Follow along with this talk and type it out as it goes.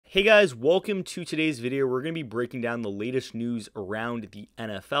Hey guys, welcome to today's video. We're going to be breaking down the latest news around the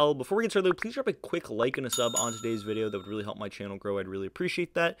NFL. Before we get started, please drop a quick like and a sub on today's video. That would really help my channel grow. I'd really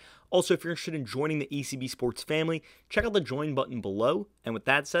appreciate that. Also, if you're interested in joining the ACB Sports family, check out the join button below. And with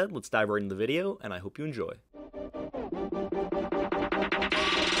that said, let's dive right into the video, and I hope you enjoy.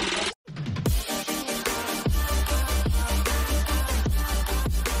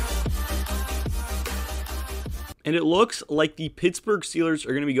 And it looks like the Pittsburgh Steelers are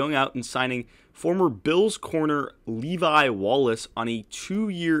going to be going out and signing former Bills corner Levi Wallace on a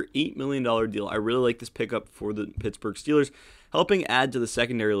 2-year, $8 million deal. I really like this pickup for the Pittsburgh Steelers, helping add to the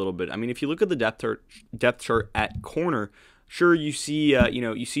secondary a little bit. I mean, if you look at the depth chart at corner, sure, you see,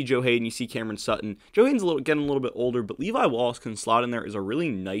 you see Joe Hayden, you see Cameron Sutton. Joe Hayden's getting a little bit older, but Levi Wallace can slot in there as a really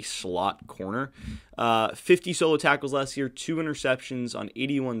nice slot corner. 50 solo tackles last year, 2 interceptions on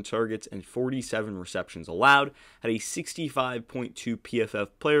 81 targets, and 47 receptions allowed. Had a 65.2 PFF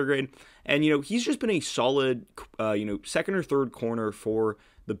player grade, and he's just been a solid, second or third corner for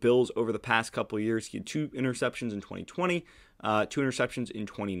the Bills over the past couple of years. He had 2 interceptions in 2020, 2 interceptions in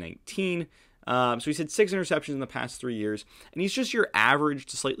 2019. So he's had 6 interceptions in the past 3 years, and he's just your average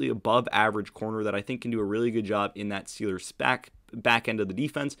to slightly above average corner that I think can do a really good job in that Steelers back end of the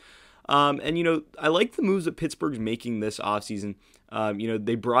defense. And I like the moves that Pittsburgh's making this offseason.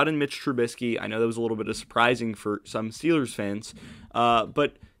 They brought in Mitch Trubisky. I know that was a little bit surprising for some Steelers fans,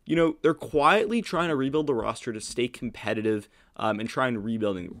 but they're quietly trying to rebuild the roster to stay competitive and trying to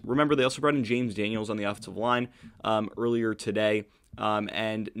rebuilding. Remember, they also brought in James Daniels on the offensive line earlier today.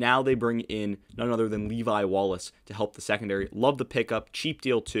 And now they bring in none other than Levi Wallace to help the secondary. Love the pickup. Cheap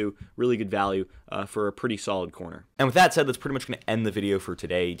deal too. Really good value for a pretty solid corner. And with that said, that's pretty much going to end the video for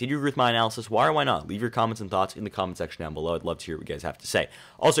today. Did you agree with my analysis? Why or why not? Leave your comments and thoughts in the comment section down below. I'd love to hear what you guys have to say.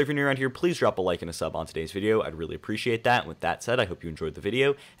 Also, if you're new around here, please drop a like and a sub on today's video. I'd really appreciate that. And with that said, I hope you enjoyed the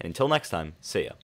video. And until next time, see ya.